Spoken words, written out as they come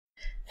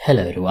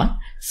Hello everyone.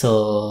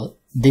 So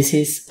this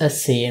is a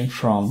scene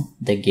from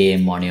the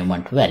game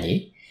Monument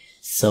Valley.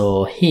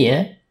 So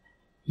here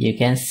you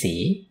can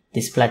see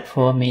this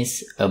platform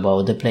is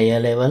above the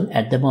player level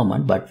at the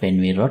moment, but when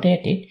we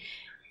rotate it,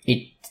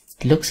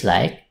 it looks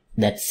like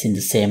that's in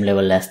the same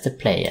level as the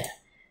player.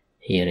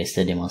 Here is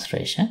the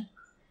demonstration.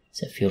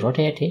 So if you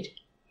rotate it,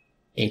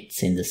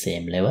 it's in the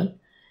same level,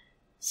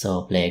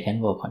 so player can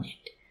work on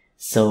it.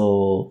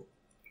 So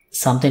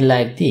something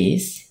like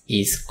this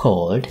is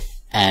called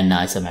an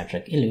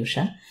isometric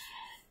illusion.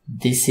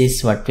 This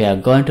is what we are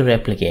going to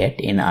replicate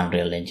in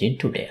Unreal Engine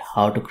today.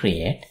 How to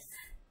create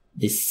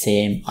this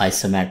same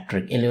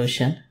isometric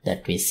illusion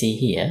that we see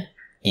here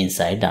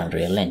inside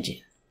Unreal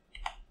Engine.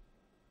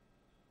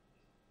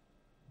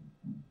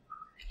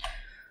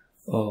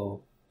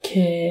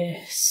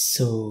 Okay,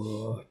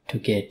 so to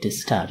get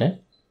this started,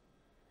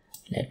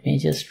 let me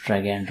just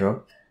drag and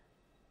drop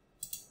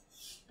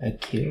a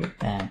cube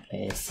and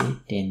place it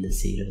in the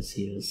 0,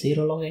 0,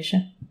 0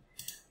 location.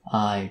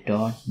 I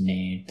don't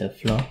need the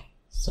floor,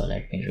 so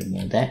let me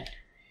remove that,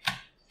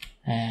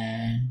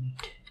 and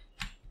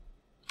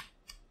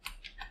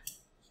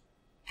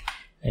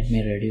let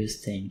me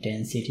reduce the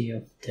intensity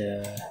of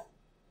the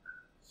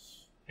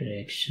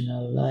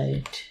directional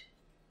light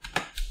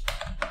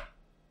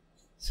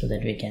so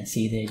that we can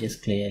see the edges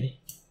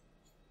clearly.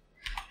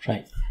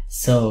 Right,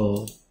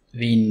 so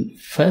we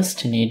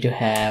first need to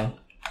have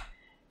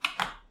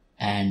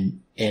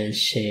an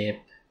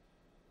L-shape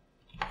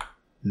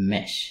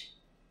mesh.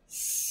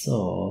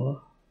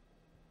 So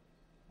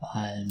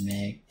I'll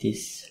make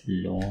this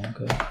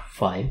longer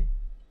 5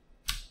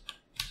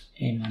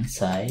 in one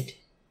side,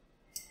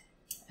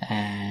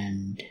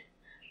 and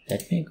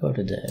let me go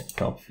to the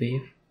top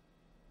view.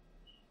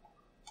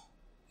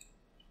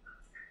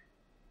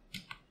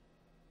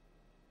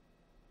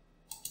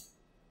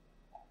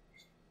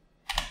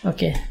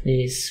 Okay,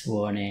 this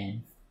one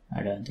in.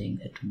 I don't think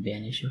that would be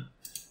an issue.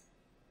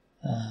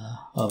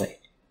 Oh wait,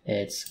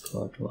 let's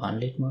go to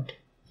unlit mode.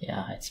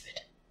 Yeah, it's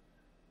better.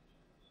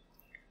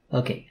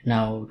 Okay,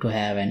 now to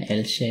have an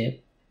L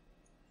shape,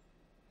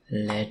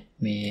 let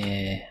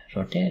me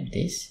rotate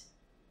this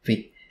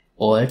with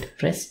Alt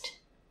pressed.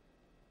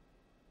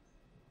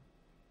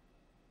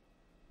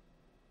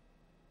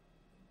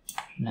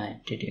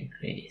 -90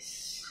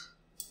 degrees.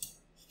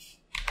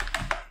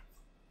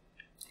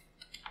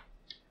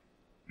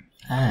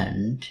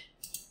 And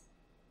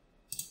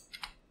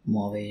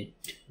move it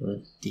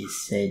to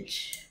this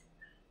edge,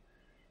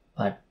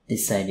 but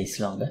this side is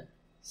longer,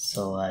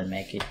 so I'll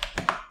make it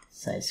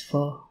size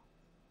 4.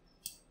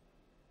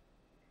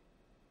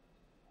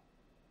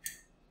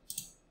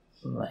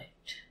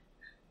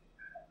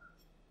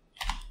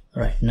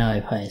 Right, now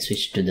if I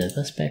switch to the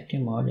perspective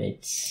mode,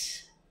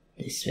 it's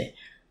this way.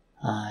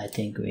 I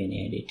think we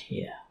need it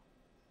here.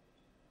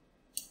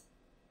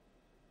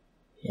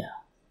 Yeah.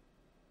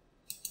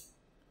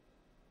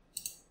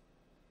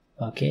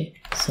 Okay,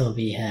 so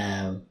we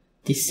have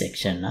this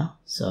section now,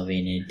 so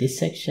we need this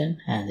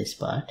section and this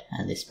part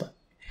and this part.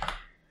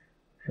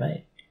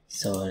 Right,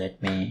 so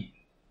let me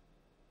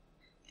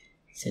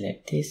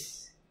select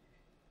this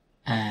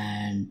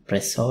and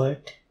press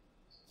Alt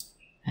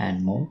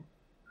and move.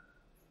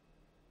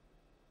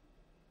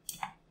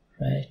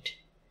 Right,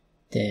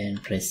 then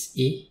press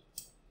E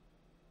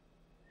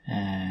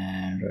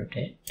and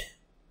rotate.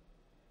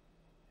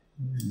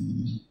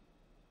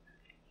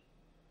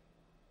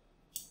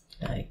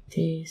 Like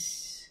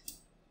this.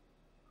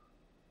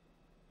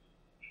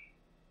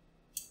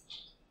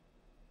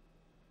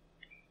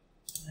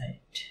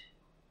 Right.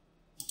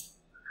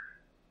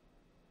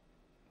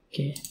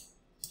 Okay.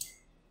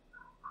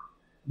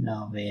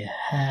 Now we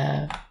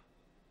have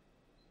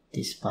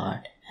this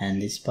part and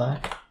this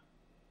part.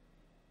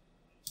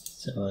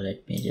 So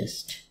let me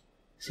just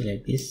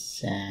select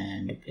this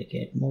and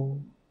duplicate,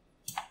 move.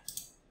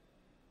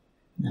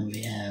 Now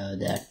we have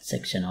that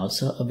section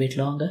also a bit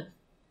longer.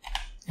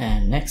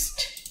 And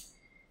next,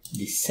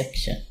 this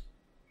section.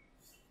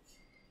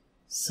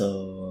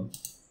 So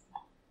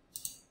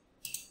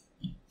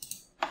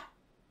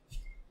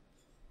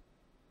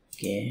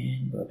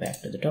again, go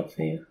back to the top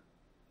view,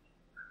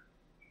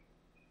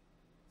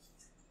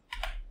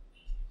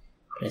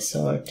 press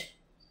Alt,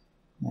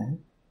 move.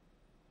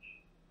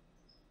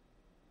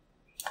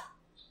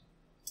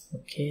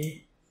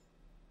 Okay,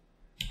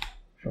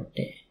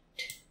 rotate.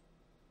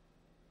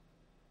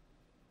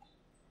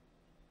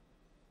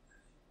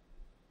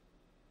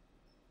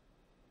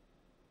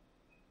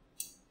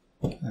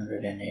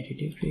 -180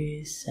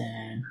 degrees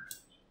and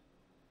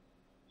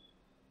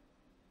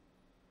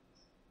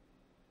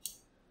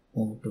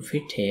move to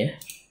fit here.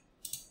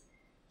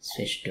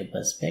 Switch to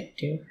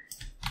perspective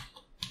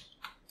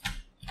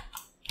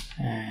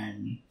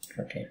and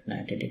rotate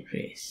 90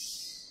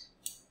 degrees.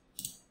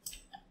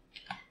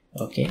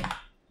 Okay,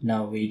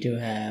 now we do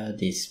have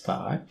this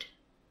part.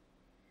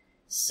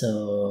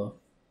 So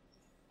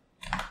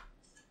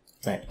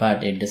right,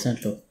 but it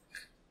doesn't look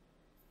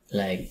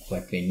like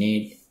what we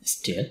need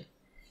still.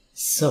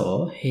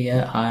 So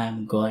here I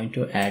am going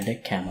to add a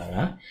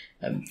camera.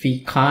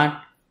 We can't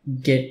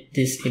get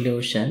this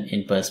illusion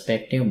in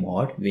perspective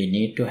mode, we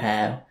need to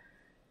have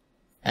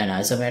an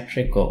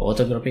isometric or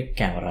orthographic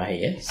camera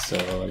here.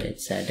 So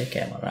let's add a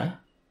camera,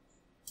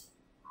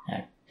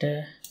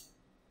 actor,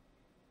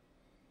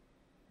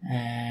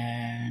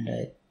 and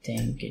I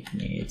think it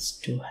needs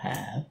to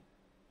have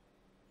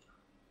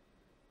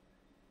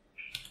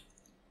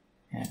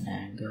an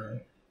angle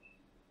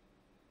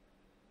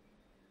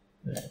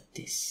like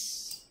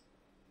this.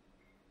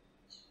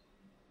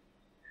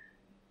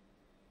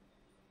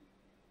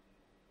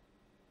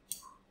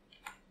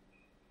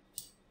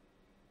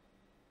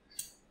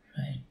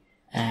 Right,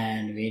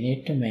 and we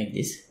need to make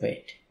this,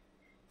 wait,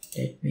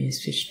 let me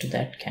switch to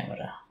that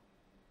camera.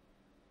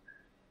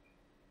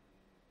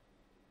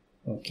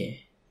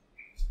 Okay,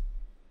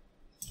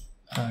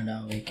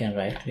 now we can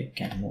right click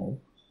and move.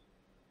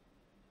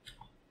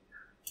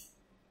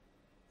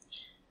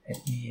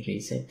 Let me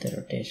reset the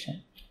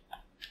rotation.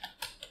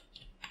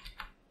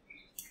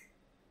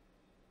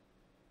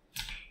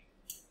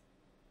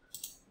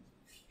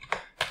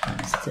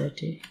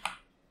 -30,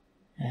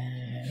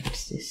 and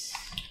what's this?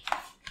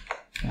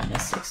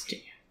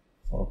 -60.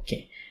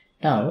 Okay,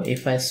 now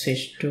if I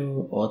switch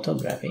to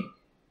orthographic,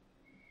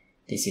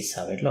 this is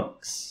how it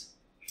looks.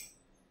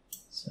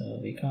 So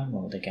we can't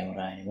move the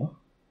camera anymore,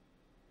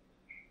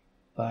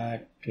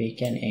 but we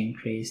can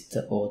increase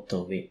the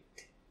ortho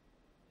width.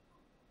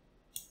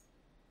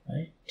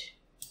 Right,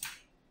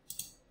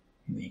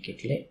 make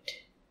it lit.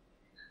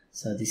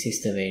 So this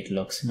is the way it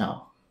looks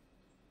now.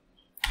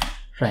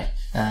 Right,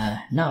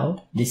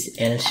 now this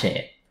L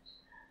shape,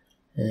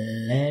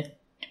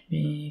 let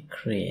me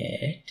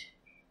create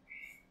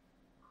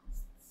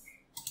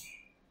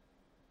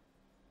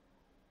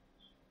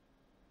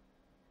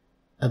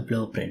a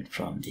blueprint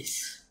from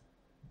this.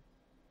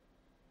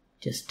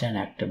 Just an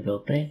actor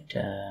blueprint.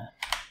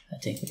 I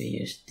think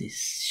we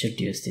should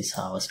use this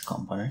harvest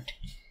component.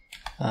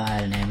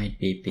 I'll name it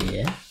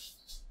BPL.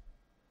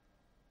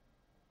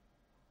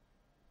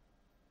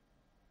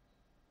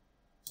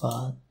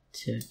 Path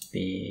should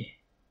be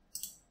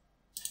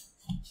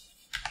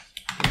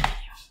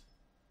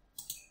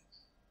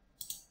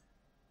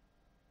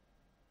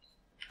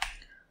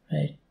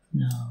right.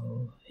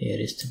 Now here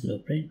is the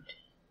blueprint.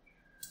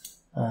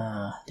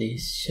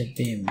 This should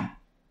be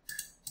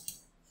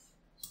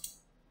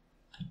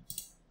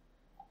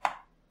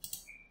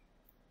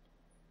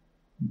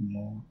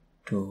move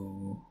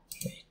to,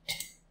 wait,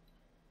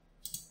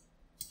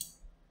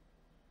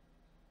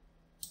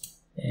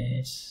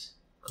 let's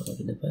go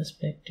to the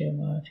perspective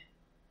mode.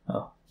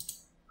 Oh,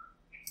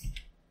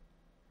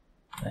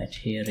 right,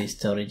 here is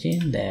the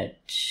origin. That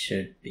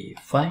should be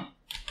fine.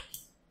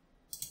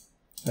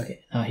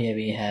 Okay, now here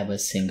we have a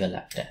single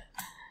actor.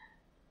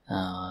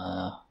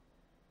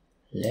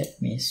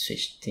 Let me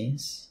switch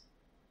things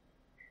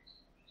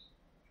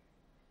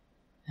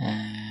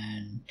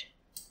and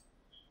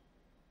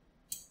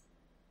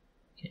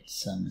get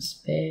some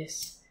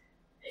space.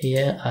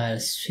 Here I'll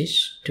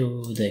switch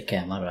to the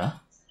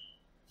camera.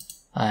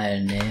 I'll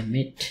name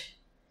it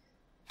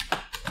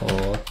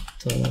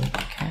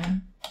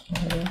𝐂𝐡𝐚𝐽𝐻,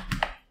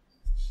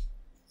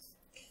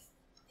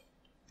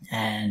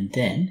 and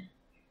then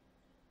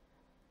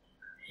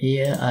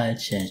here I'll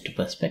change to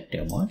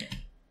perspective mode.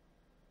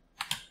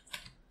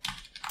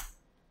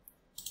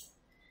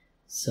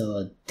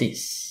 So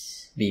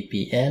this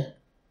BPL,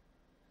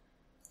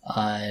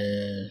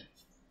 I'll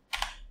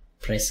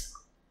press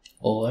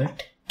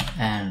Alt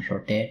and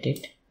rotate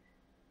it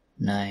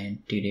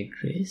 90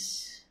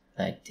 degrees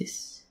like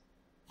this.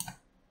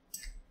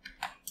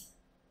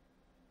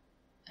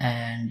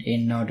 And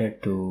in order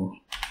to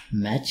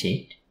match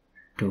it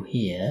to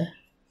here,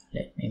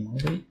 let me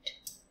move it.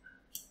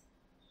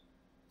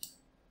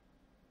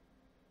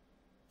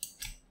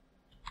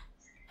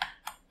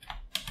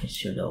 It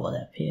should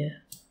overlap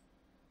here.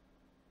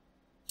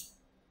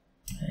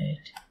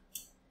 Right,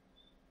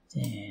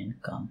 then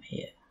come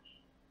here.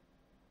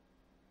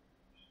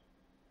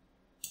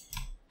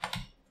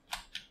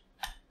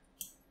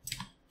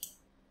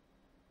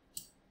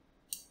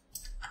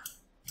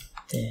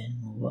 Then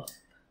move up.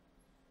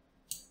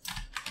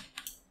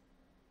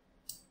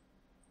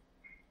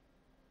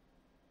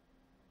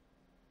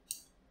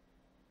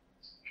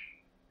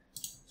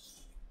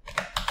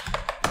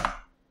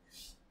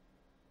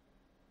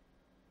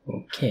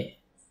 Okay,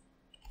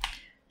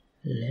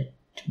 let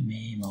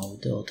me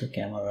move the auto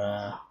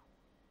camera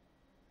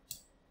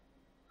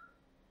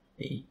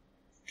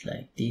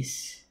like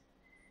this,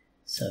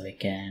 so we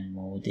can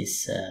move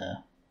this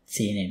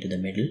scene into the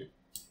middle.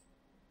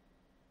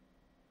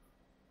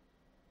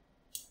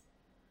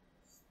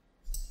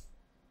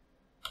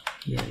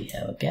 Here we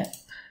have a gap.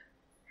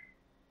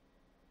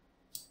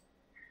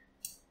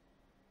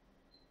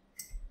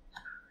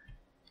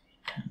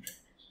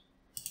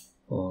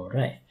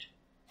 Alright,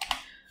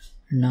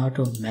 now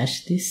to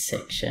match this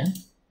section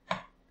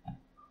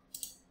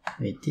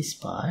with this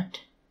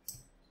part,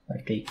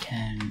 what we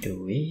can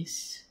do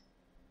is,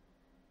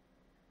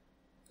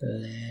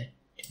 let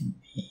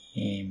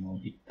me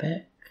move it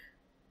back.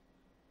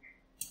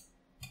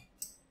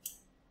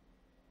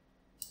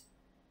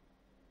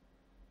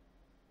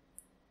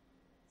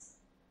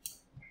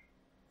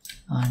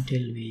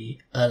 until we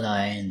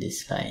align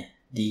these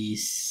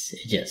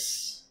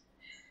edges.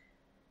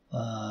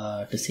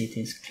 To see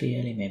things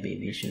clearly, maybe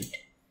we should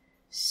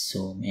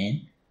zoom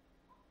in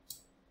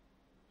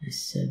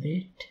this a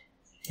bit.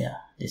 Yeah,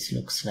 this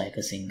looks like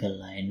a single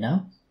line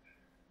now,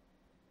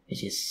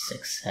 which is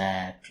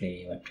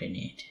exactly what we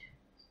need.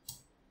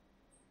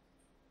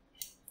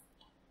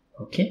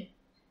 Okay,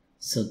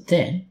 so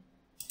then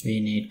we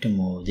need to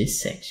move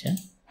this section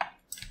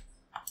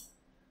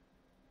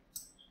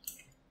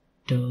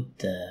to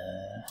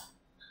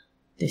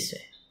this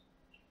way.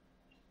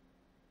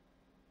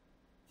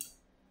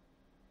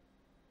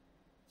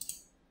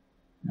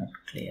 Not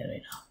clear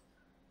enough.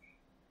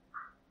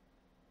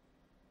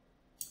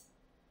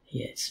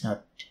 Here it's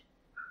not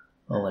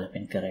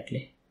overlapping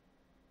correctly.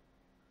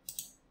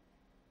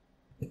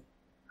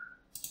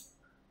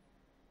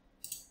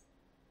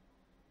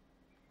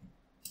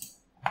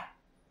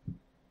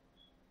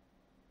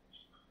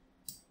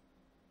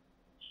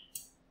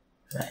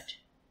 Right.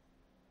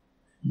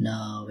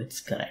 Now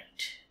it's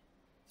correct.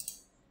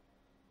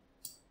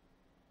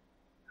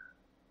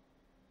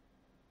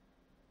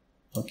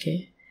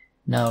 Okay.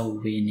 Now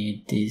we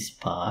need this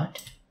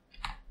part.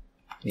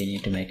 We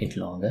need to make it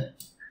longer.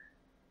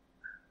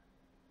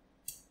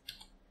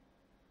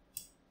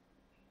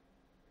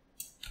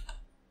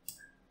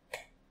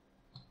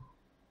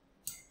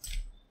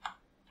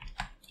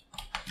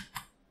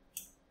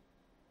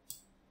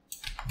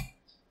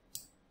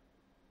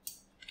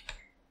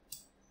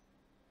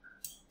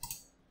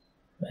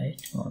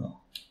 Right? Oh no.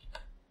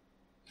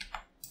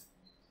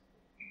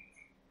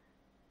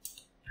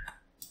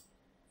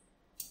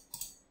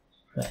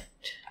 Right.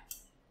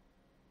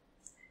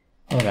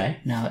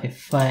 Alright, now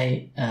if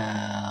I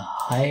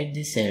hide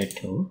this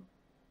L2,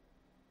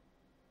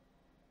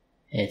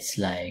 it's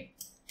like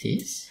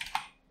this.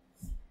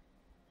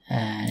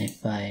 And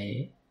if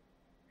I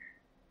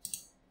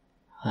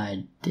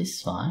hide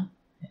this one,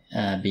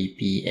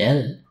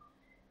 BPL,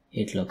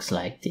 it looks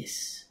like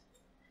this.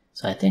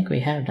 So I think we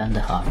have done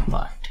the hard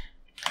part.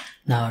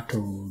 Now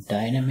to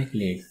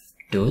dynamically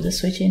do the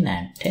switching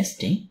and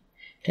test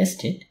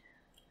it,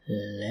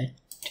 let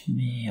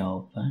me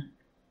open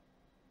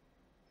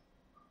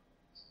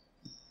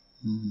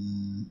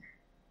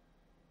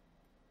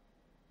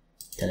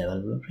the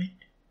level blueprint.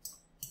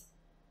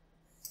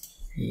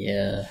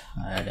 Here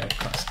I add a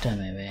custom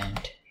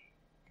event.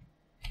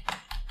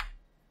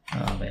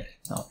 Oh well,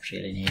 not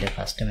really need a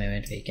custom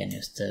event, we can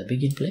use the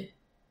begin play.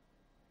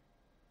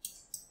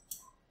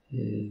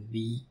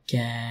 We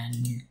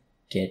can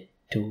get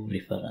two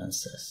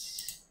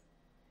references,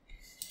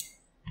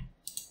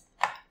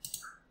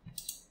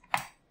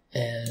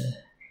 L2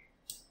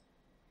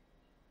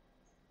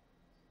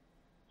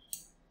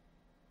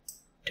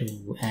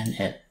 and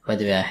L. By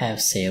the way, I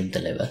have saved the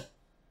level,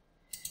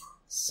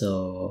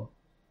 so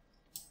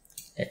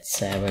let's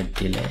have a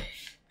delay.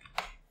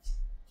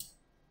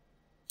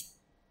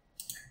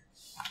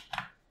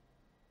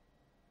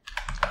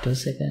 Two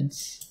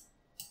seconds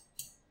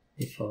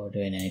before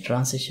doing any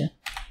transition.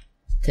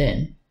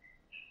 Then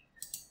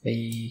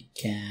we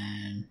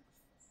can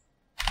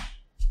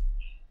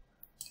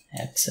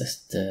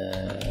access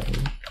the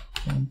root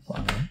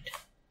component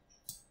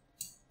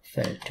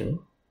L2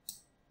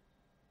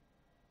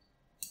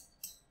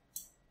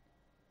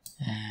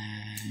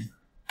 and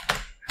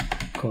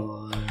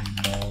call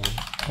move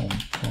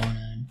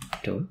component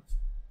 2.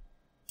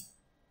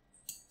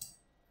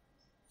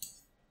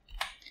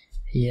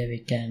 Here we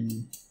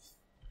can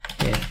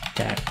get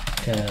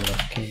tactile,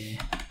 okay,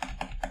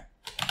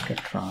 to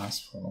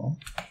transform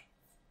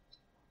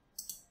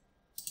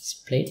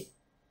split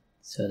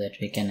so that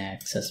we can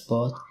access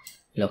both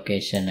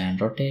location and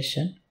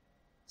rotation.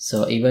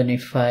 So even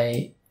if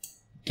I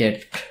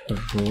get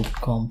root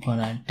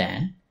component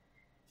and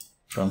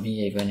from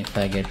here, even if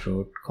I get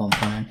root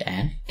component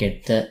and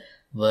get the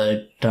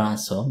world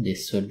transform,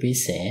 this would be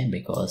same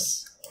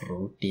because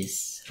root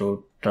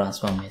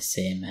transform is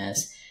same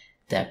as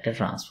the actor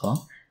transform.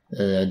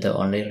 The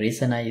only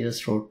reason I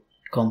use root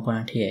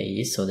component here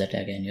is so that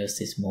I can use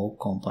this move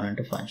component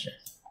to function.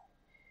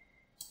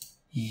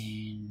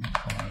 In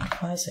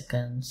 0.5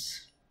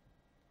 seconds,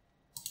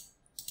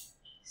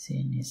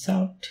 scene is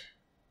out.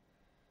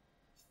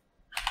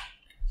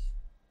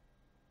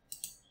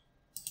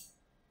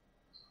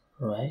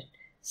 Right,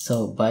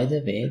 so by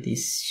the way,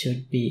 this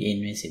should be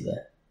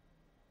invisible,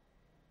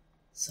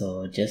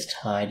 so just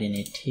hiding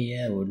it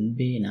here wouldn't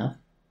be enough.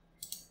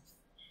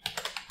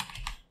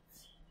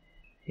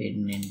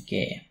 Hidden in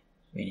game,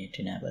 we need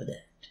to enable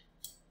that.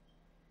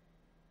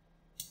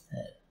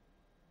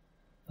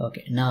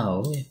 Okay,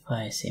 now if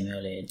I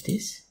simulate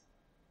this,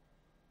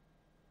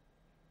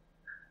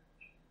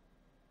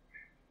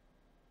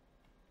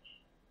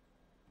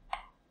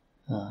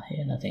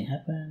 here nothing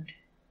happened.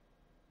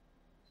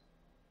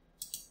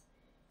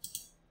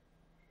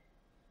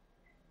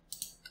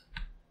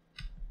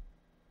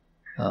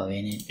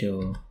 We need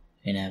to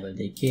enable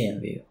the game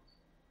view.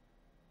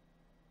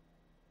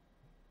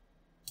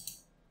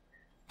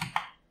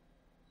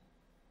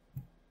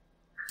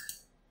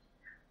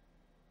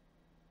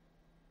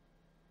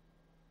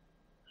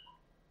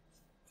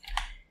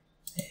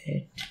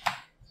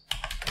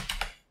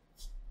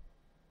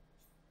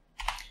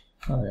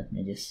 Oh, let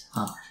me just,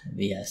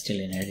 we are still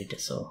in editor,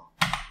 so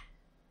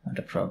not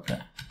a problem.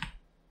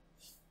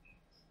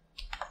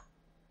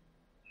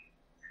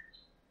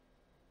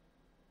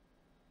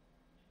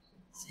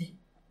 See,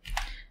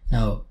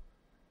 now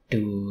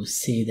to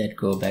see that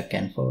go back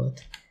and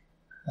forth,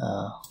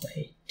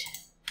 wait,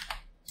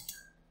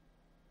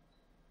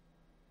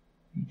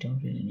 we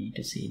don't really need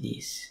to see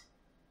these.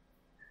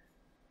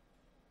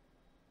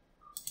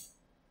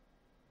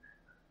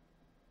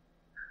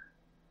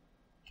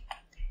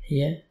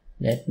 Here,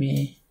 let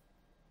me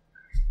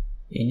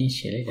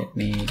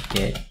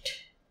get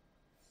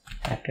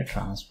actor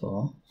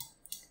transform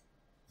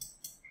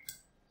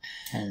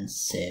and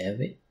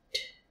save it.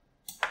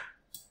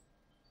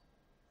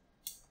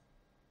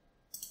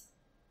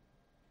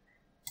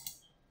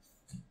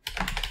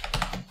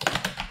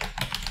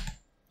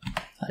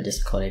 I'll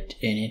just call it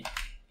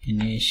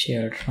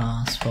initial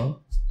transform.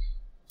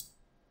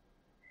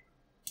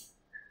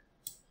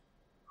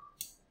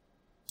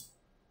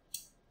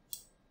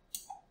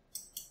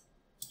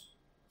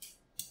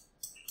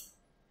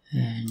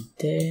 And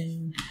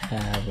then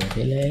have a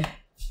delay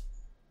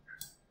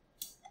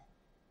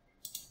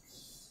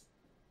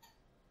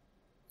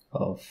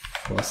of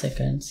 4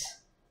 seconds,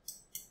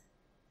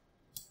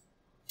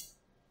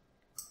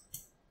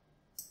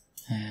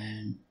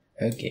 and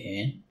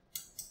again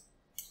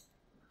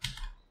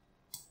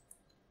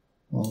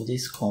move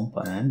this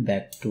component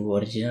back to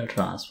original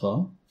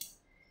transform,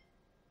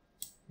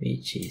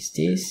 which is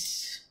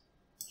this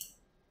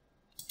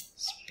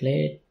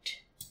split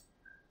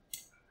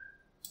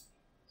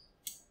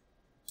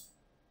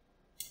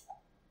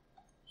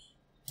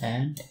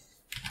and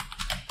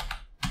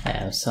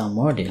have some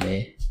more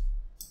delay.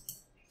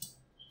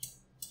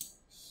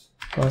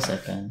 4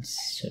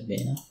 seconds should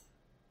be enough.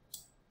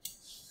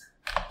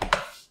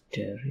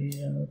 The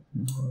real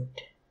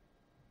node,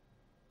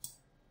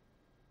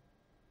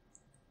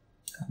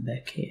 come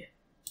back here.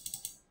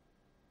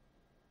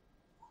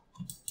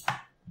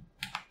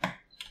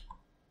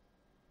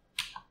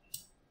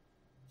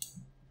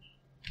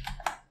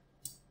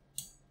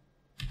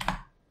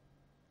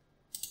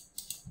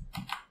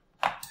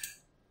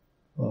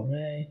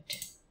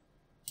 Alright,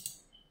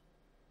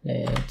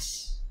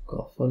 let's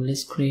go full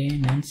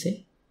screen and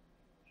see.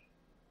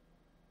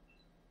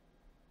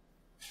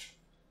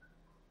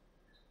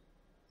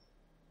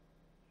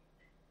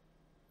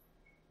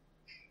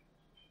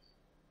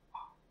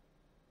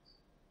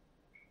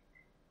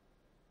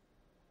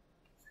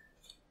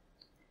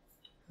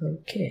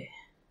 Okay,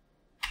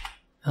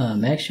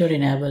 make sure to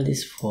enable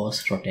this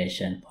force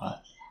rotation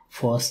path,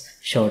 force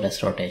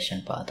shortest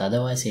rotation path,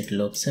 otherwise it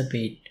looks a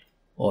bit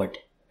odd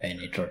when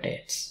it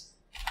rotates.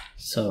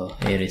 So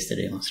here is the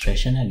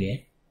demonstration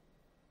again.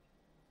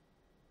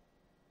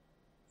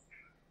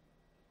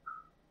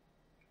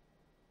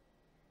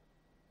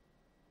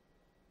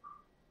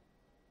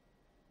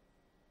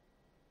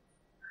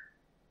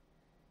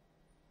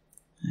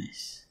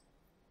 Nice.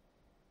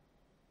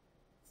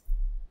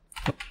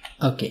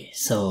 Okay,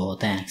 so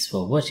thanks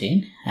for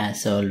watching.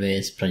 As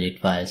always, project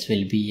files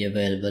will be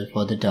available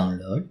for the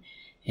download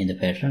in the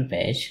Patreon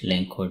page.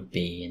 Link would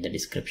be in the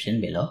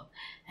description below.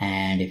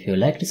 And if you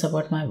like to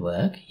support my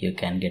work, you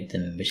can get the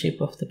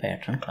membership of the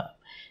Patreon club.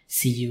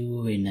 See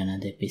you in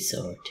another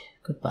episode.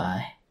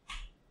 Goodbye.